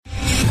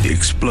the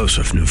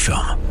explosive new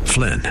film,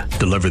 Flynn,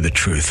 Deliver the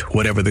Truth,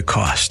 Whatever the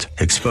Cost,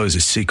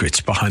 exposes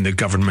secrets behind the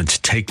government's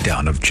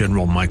takedown of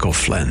General Michael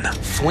Flynn.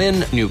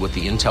 Flynn knew what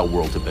the intel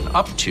world had been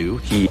up to.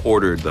 He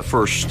ordered the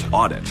first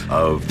audit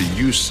of the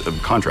use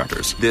of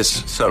contractors.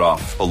 This set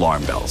off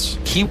alarm bells.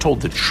 He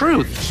told the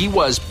truth. He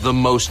was the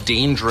most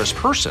dangerous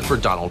person for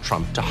Donald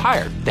Trump to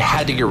hire. They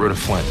had to get rid of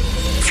Flynn.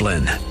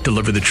 Flynn,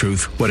 Deliver the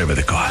Truth, Whatever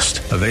the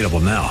Cost. Available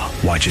now.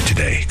 Watch it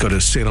today. Go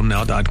to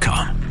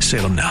salemnow.com.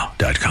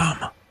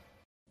 salemnow.com.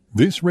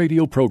 This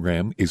radio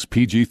program is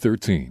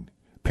PG-13.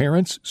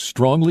 Parents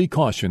strongly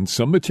caution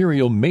some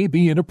material may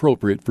be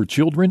inappropriate for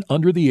children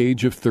under the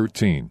age of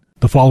 13.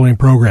 The following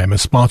program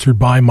is sponsored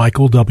by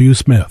Michael W.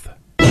 Smith.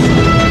 The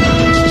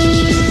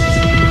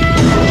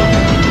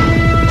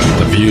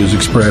views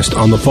expressed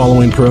on the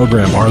following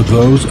program are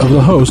those of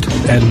the host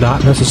and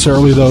not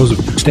necessarily those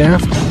of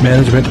staff,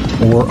 management,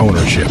 or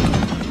ownership.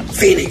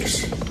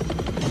 Phoenix,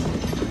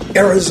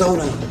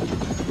 Arizona.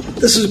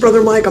 This is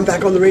Brother Mike. I'm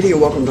back on the radio.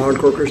 Welcome to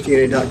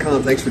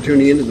HardcoreChristianity.com. Thanks for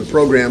tuning into the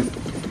program.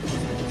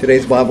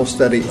 Today's Bible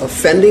study,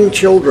 Offending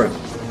Children.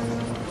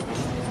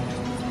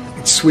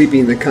 It's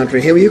sweeping the country.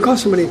 Hey, will you call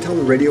somebody and tell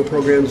them the radio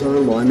program's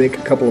on while I make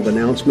a couple of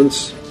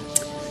announcements?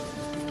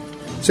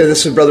 So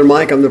this is Brother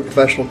Mike. I'm the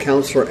professional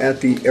counselor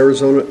at the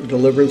Arizona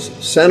Deliverance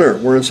Center.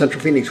 We're in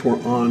Central Phoenix. We're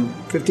on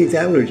 15th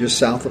Avenue, just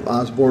south of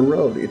Osborne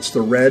Road. It's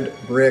the red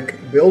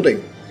brick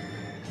building.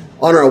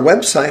 On our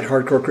website,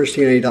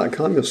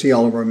 HardcoreChristianity.com, you'll see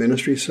all of our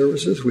ministry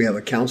services. We have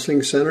a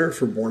counseling center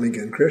for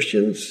born-again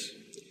Christians.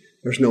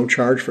 There's no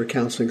charge for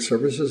counseling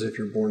services if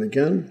you're born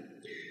again.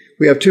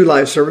 We have 2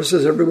 live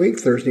services every week,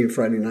 Thursday and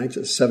Friday nights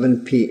at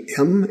 7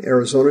 p.m.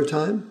 Arizona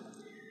time.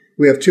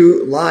 We have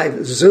 2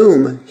 live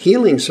Zoom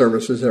healing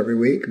services every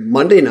week,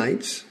 Monday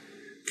nights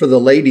for the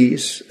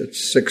ladies at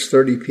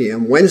 6:30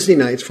 p.m., Wednesday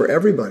nights for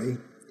everybody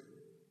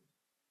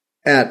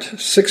at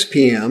 6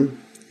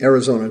 p.m.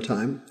 Arizona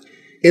time.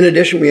 In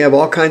addition, we have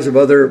all kinds of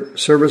other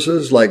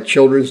services like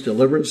children's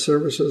deliverance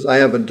services. I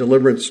have a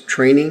deliverance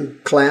training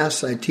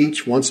class I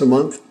teach once a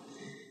month.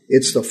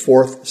 It's the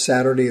 4th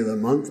Saturday of the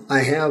month. I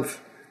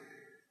have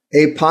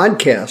a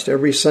podcast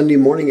every Sunday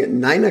morning at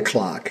 9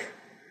 o'clock.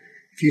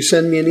 If you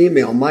send me an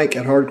email, Mike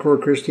at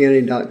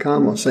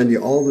HardcoreChristianity.com, I'll send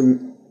you all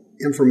the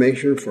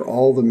information for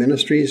all the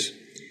ministries.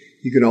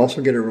 You can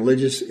also get a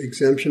religious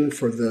exemption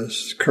for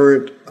this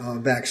current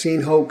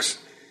vaccine hoax.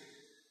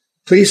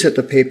 Please hit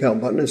the PayPal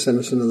button and send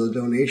us another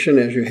donation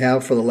as you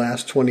have for the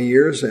last 20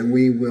 years, and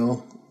we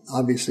will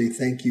obviously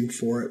thank you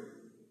for it.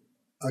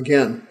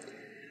 Again,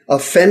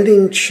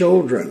 offending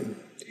children.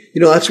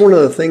 You know, that's one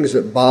of the things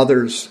that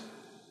bothers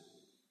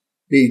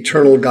the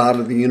eternal God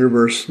of the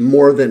universe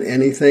more than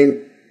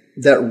anything.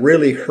 That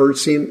really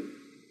hurts him,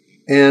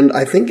 and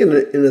I think in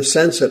a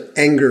sense it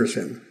angers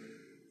him.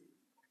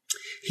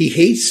 He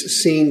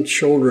hates seeing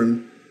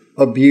children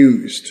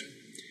abused.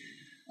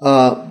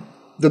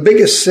 The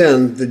biggest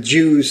sin the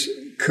Jews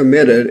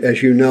committed,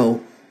 as you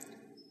know,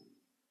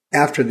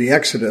 after the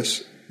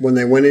Exodus, when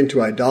they went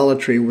into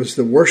idolatry, was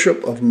the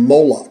worship of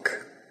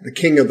Moloch, the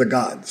king of the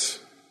gods.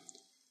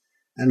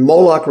 And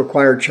Moloch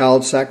required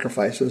child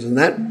sacrifices, and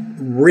that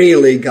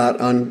really got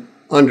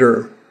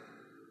under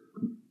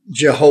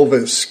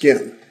Jehovah's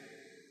skin.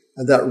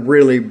 And that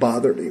really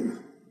bothered him.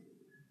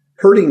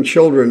 Hurting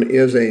children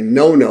is a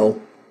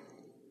no-no,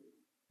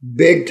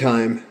 big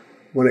time,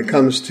 when it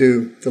comes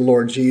to the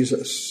Lord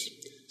Jesus.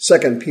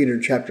 2 Peter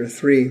chapter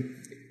 3,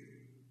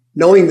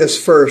 knowing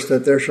this first,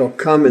 that there shall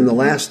come in the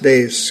last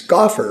days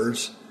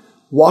scoffers,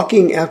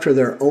 walking after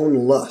their own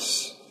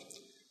lusts,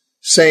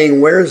 saying,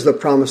 where is the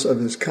promise of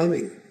his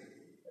coming?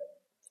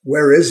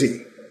 Where is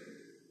he?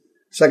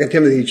 2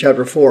 Timothy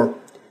chapter 4,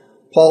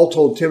 Paul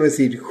told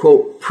Timothy to,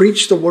 quote,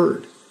 preach the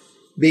word,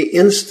 be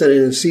instant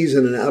in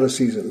season and out of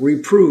season,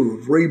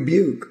 reprove,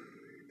 rebuke,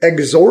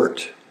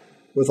 exhort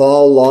with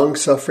all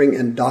long-suffering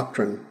and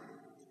doctrine.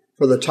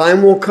 For the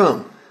time will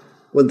come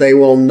when they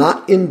will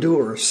not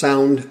endure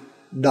sound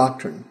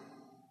doctrine,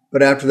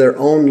 but after their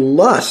own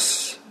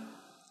lusts,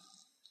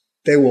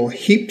 they will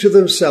heap to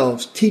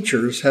themselves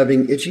teachers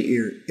having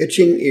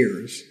itching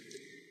ears.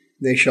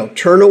 They shall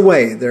turn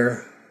away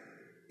their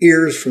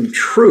ears from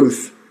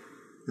truth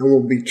and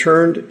will be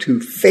turned to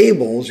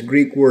fables,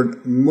 Greek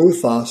word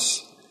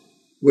muthos,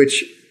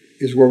 which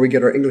is where we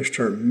get our English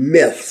term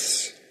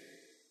myths.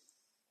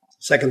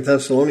 2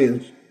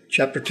 Thessalonians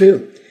chapter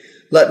 2.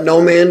 Let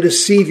no man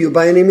deceive you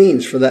by any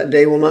means, for that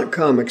day will not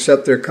come,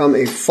 except there come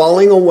a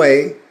falling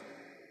away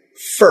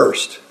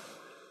first,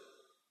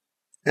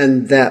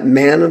 and that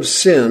man of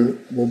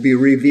sin will be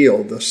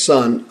revealed, the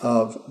son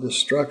of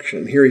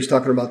destruction. Here he's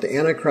talking about the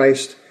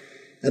Antichrist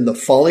and the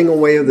falling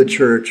away of the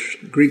church,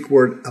 Greek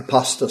word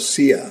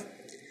apostasia.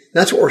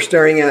 That's what we're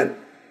staring at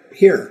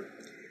here.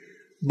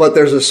 But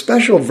there's a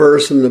special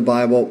verse in the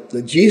Bible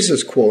that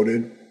Jesus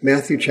quoted,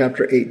 Matthew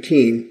chapter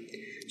 18.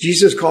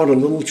 Jesus called a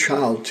little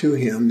child to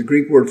him. The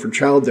Greek word for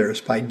child there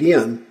is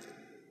paideon,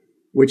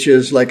 which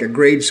is like a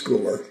grade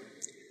schooler.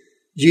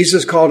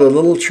 Jesus called a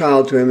little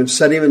child to him and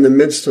set him in the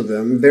midst of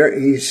them.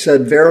 He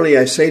said, verily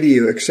I say to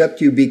you,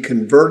 except you be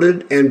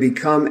converted and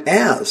become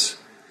as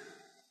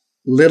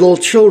little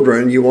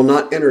children, you will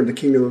not enter the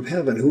kingdom of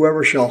heaven.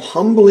 Whoever shall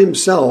humble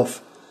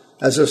himself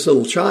as this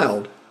little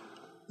child,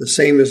 the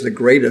same is the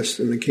greatest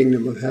in the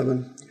kingdom of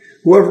heaven.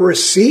 Whoever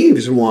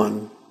receives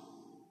one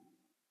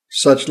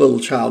such little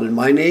child in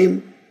my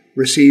name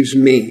receives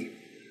me.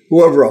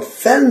 Whoever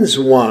offends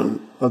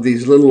one of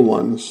these little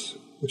ones,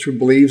 which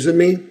believes in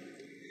me,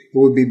 it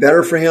would be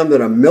better for him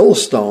that a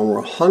millstone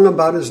were hung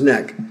about his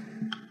neck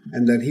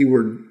and that he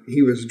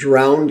was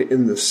drowned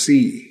in the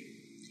sea.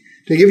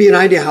 To give you an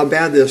idea how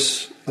bad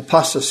this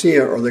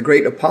apostasia or the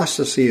great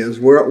apostasy is,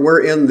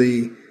 we're in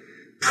the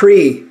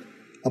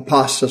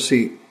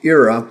pre-apostasy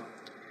era.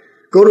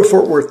 Go to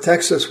Fort Worth,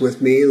 Texas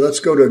with me. Let's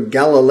go to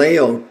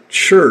Galileo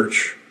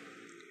Church.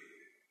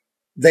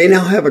 They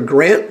now have a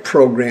grant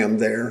program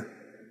there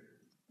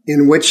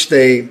in which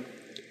they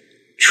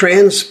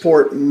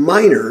transport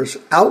minors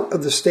out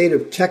of the state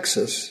of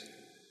Texas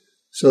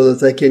so that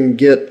they can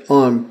get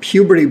on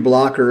puberty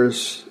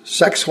blockers,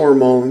 sex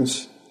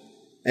hormones,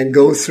 and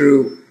go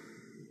through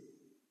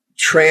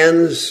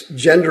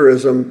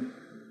transgenderism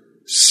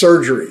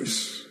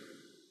surgeries.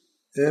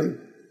 Okay?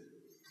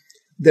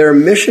 Their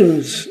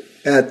missions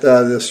at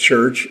this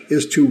church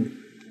is to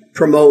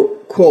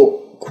promote,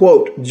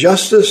 quote,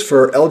 justice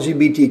for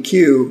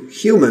LGBTQ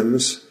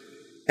humans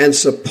and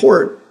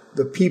support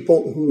the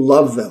people who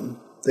love them.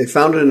 They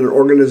founded an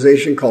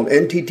organization called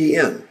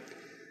NTTN,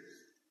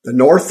 the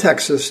North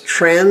Texas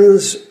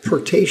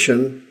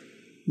Transportation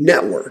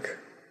Network.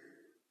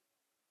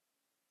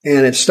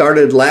 And it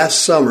started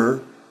last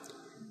summer,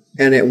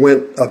 and it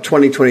went of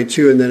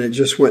 2022, and then it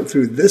just went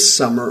through this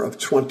summer of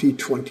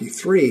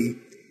 2023.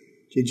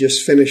 They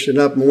just finished it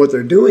up, and what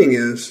they're doing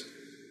is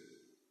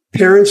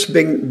parents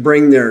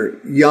bring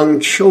their young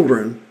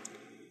children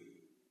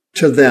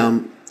to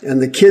them,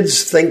 and the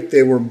kids think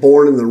they were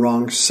born in the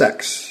wrong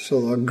sex.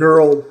 So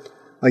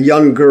a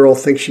young girl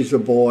thinks she's a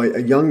boy,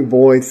 a young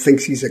boy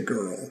thinks he's a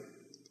girl.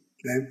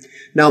 Okay?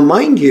 Now,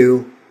 mind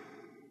you,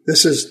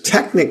 this is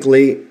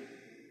technically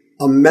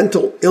a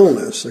mental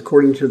illness,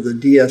 according to the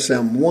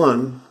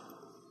DSM-1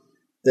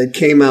 that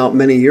came out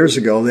many years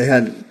ago. They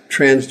had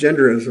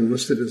transgenderism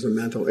listed as a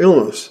mental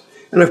illness.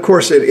 And of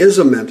course, it is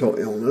a mental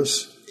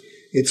illness.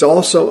 It's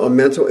also a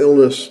mental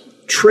illness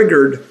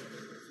triggered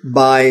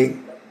by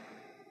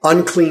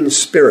unclean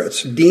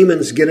spirits.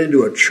 Demons get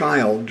into a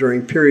child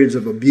during periods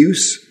of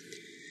abuse.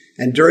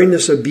 And during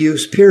this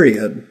abuse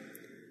period,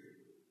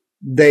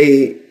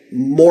 they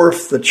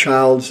morph the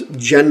child's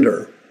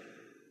gender.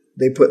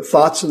 They put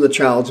thoughts in the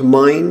child's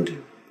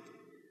mind.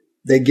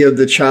 They give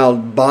the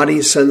child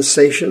body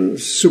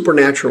sensations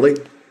supernaturally.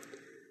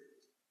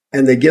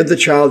 And they give the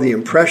child the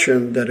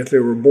impression that if they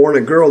were born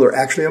a girl, they're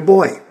actually a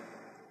boy.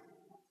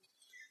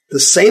 The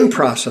same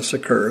process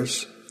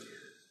occurs,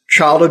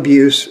 child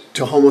abuse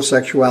to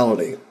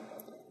homosexuality.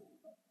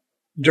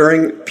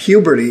 During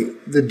puberty,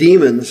 the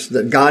demons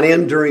that got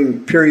in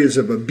during periods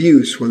of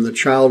abuse when the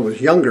child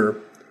was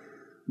younger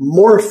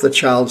morph the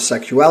child's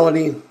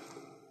sexuality,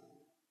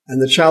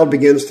 and the child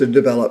begins to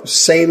develop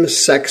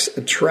same-sex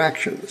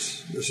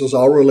attractions. This is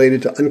all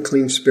related to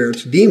unclean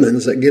spirits,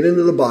 demons that get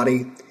into the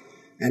body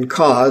and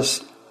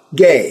cause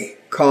gay,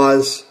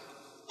 cause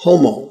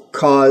homo,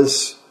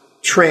 cause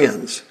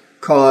trans,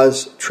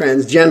 cause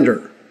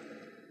transgender.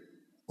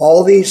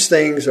 All these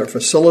things are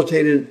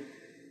facilitated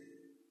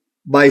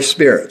by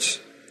spirits.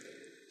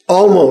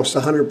 Almost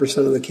 100%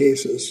 of the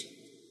cases,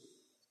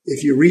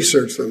 if you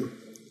research them,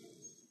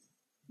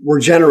 were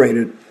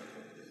generated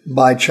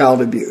by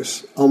child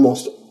abuse.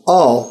 Almost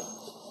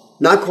all,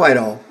 not quite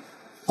all,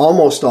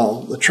 almost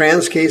all, the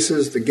trans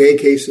cases, the gay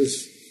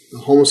cases, the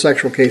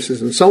homosexual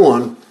cases, and so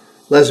on,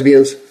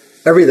 lesbians,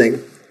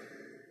 everything.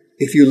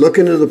 If you look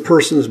into the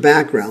person's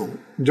background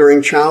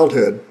during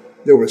childhood,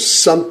 there was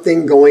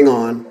something going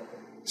on,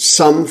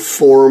 some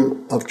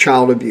form of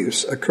child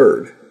abuse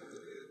occurred.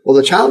 Well,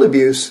 the child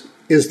abuse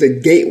is the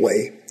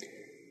gateway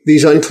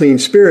these unclean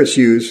spirits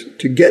use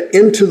to get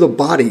into the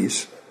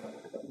bodies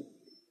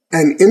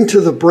and into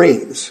the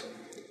brains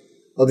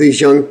of these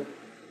young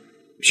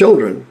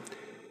children.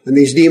 And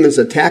these demons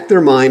attack their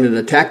mind and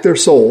attack their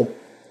soul.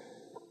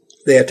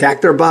 They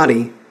attack their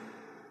body,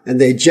 and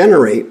they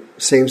generate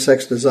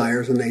same-sex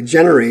desires, and they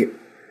generate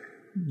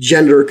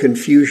gender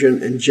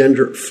confusion and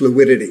gender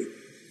fluidity.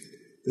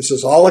 This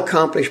is all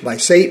accomplished by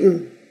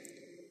Satan.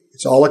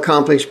 It's all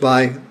accomplished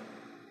by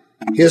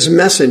his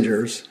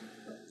messengers,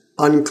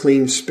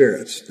 unclean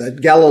spirits.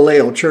 That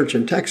Galileo Church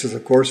in Texas,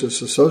 of course,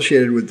 is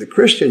associated with the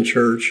Christian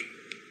Church,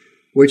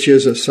 which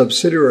is a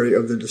subsidiary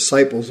of the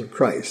Disciples of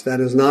Christ. That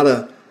is not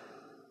a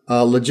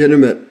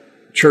legitimate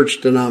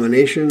church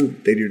denomination.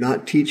 They do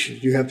not teach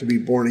you have to be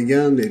born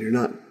again. They do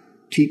not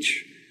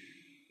teach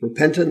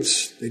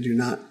repentance. They do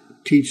not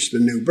teach the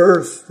new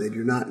birth. They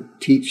do not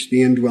teach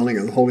the indwelling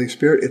of the Holy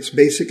Spirit. It's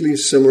basically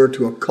similar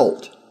to a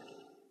cult.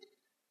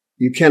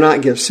 You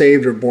cannot get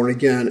saved or born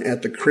again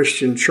at the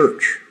Christian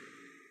church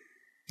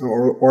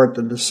or at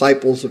the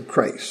Disciples of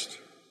Christ.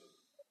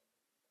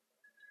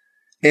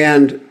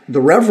 And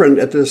the reverend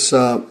at this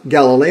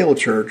Galileo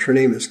church, her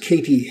name is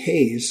Katie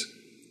Hayes,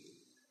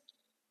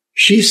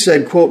 she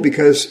said, quote,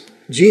 because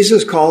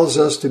Jesus calls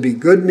us to be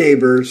good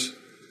neighbors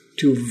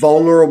to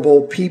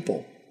vulnerable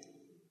people.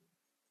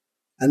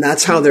 And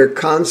that's how their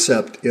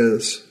concept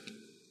is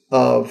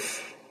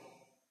of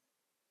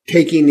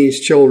taking these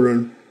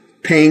children,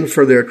 paying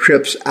for their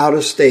trips out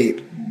of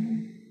state,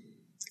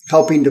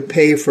 helping to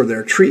pay for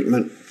their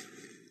treatment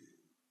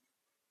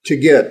to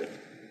get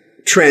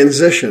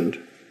transitioned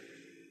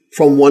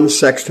from one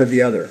sex to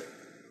the other.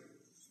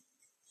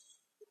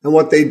 And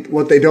what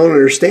they don't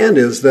understand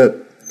is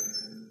that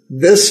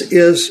this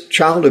is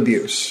child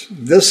abuse.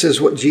 This is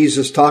what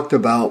Jesus talked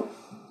about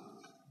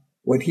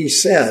when he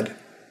said,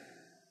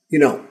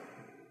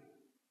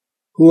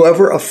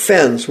 whoever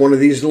offends one of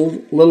these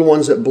little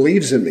ones that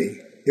believes in me,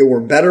 it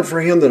were better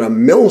for him that a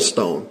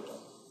millstone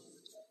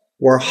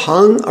were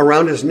hung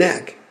around his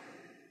neck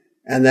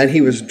and that he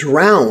was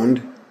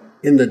drowned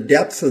in the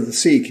depths of the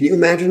sea. Can you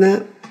imagine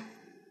that?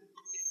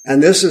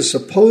 And this is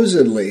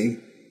supposedly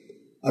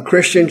a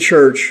Christian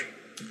church.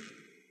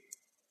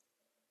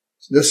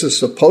 This is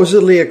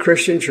supposedly a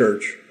Christian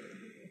church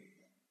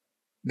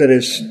that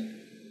is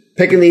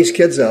picking these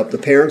kids up. The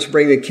parents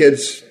bring the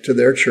kids to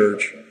their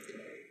church.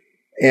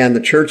 And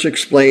the church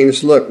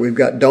explains, look, we've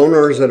got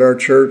donors at our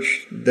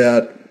church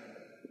that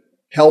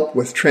help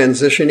with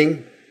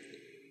transitioning.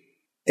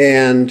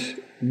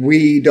 And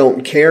we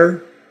don't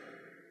care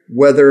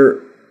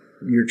whether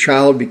your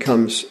child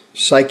becomes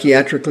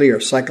psychiatrically or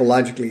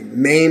psychologically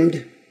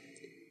maimed.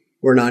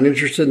 We're not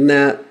interested in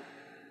that.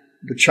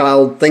 The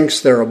child thinks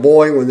they're a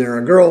boy when they're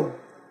a girl,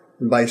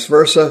 and vice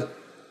versa.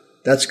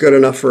 That's good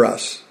enough for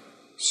us.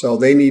 So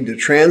they need to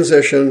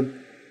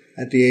transition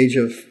at the age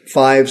of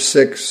 5,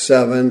 6,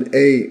 7,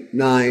 8,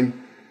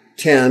 9,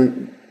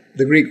 10.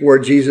 The Greek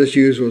word Jesus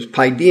used was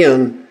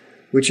paideon,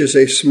 which is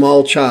a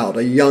small child,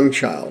 a young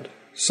child,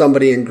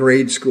 somebody in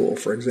grade school,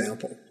 for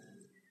example.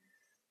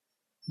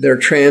 They're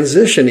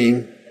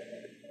transitioning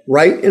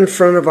right in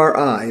front of our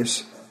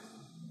eyes,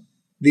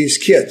 these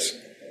kids.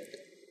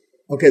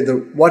 Okay,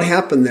 what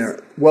happened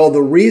there? Well,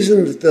 the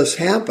reason that this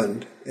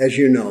happened, as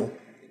you know,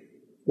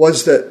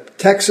 was that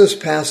Texas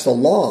passed a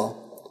law.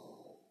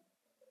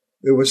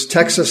 It was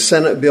Texas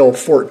Senate Bill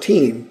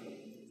 14.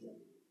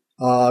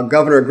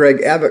 Governor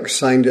Greg Abbott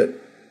signed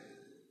it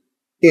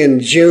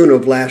in June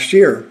of last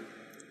year,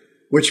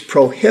 which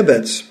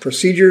prohibits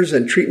procedures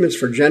and treatments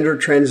for gender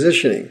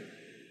transitioning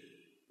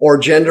or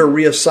gender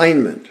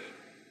reassignment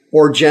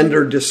or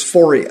gender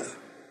dysphoria,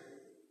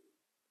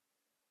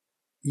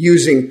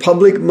 using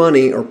public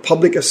money or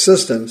public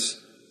assistance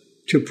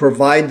to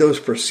provide those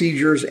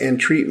procedures and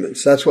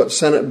treatments. That's what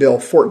Senate Bill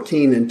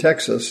 14 in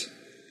Texas,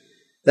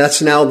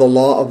 that's now the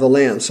law of the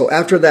land. So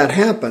after that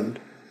happened,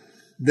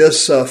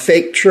 this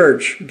fake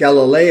church,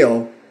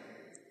 Galileo,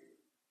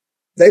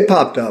 they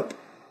popped up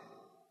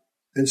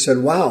and said,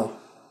 wow,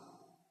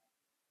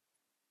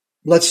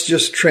 let's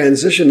just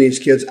transition these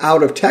kids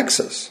out of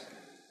Texas.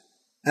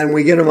 And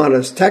we get them out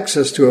of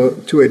Texas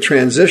to a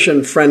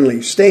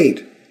transition-friendly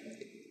state.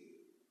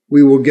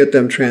 We will get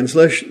them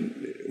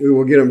transitioned,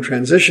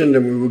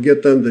 and we will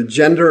get them the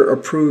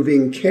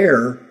gender-approving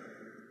care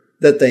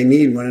that they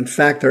need, when in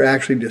fact they're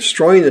actually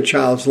destroying the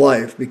child's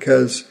life,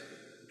 because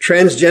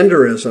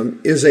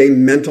transgenderism is a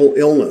mental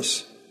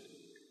illness.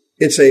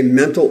 It's a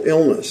mental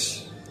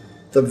illness.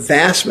 The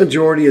vast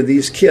majority of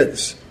these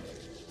kids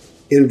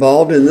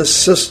involved in this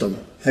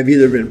system have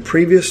either been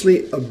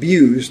previously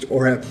abused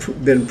or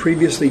have been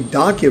previously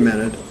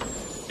documented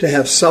to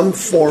have some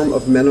form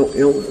of mental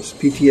illness,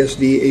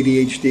 PTSD,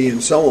 ADHD,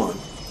 and so on.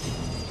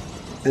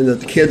 And that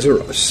the kids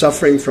are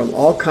suffering from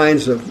all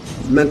kinds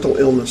of mental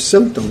illness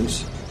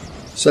symptoms,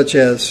 such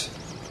as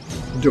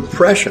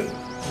depression,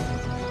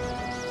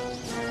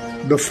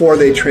 before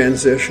they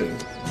transition.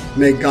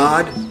 May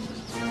God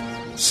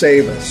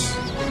save us.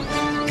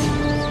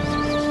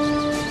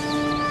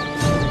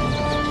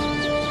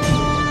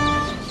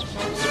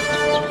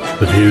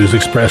 The views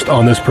expressed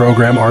on this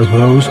program are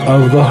those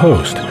of the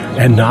host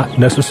and not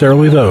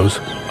necessarily those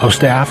of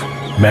staff,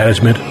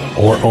 management,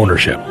 or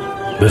ownership.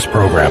 This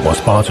program was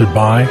sponsored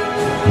by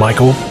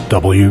Michael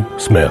W.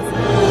 Smith.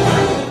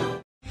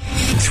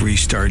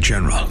 3-star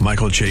General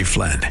Michael J.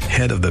 Flynn,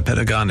 head of the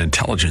Pentagon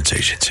Intelligence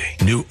Agency,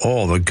 knew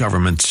all the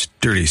government's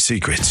dirty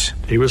secrets.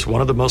 He was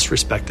one of the most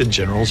respected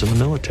generals in the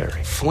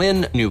military.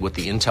 Flynn knew what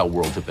the intel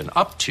world had been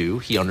up to.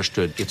 He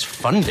understood its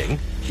funding.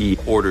 He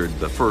ordered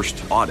the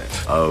first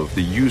audit of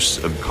the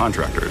use of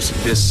contractors.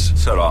 This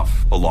set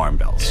off alarm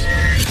bells.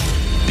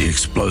 The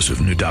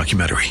explosive new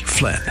documentary,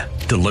 Flynn,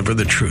 Deliver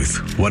the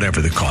Truth, Whatever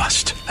the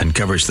Cost,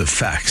 uncovers the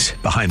facts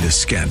behind this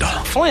scandal.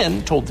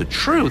 Flynn told the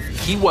truth.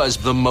 He was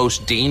the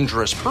most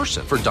dangerous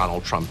person for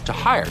Donald Trump to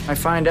hire. I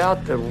find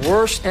out the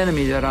worst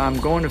enemy that I'm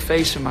going to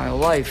face in my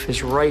life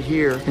is right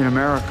here in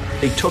America.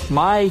 They took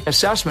my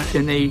assessment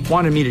and they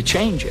wanted me to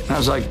change it. And I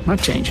was like, I'm not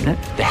changing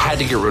it. They had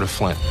to get rid of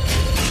Flynn.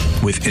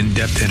 With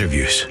in-depth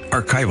interviews,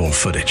 archival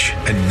footage,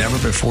 and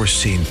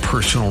never-before-seen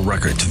personal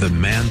records of the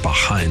man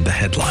behind the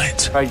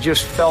headlines. I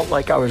just felt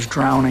like I was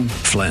drowning.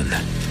 Flynn,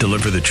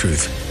 Deliver the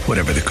Truth,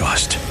 Whatever the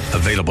Cost.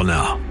 Available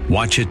now.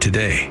 Watch it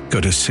today.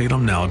 Go to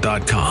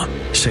salemnow.com.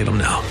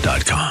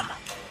 salemnow.com.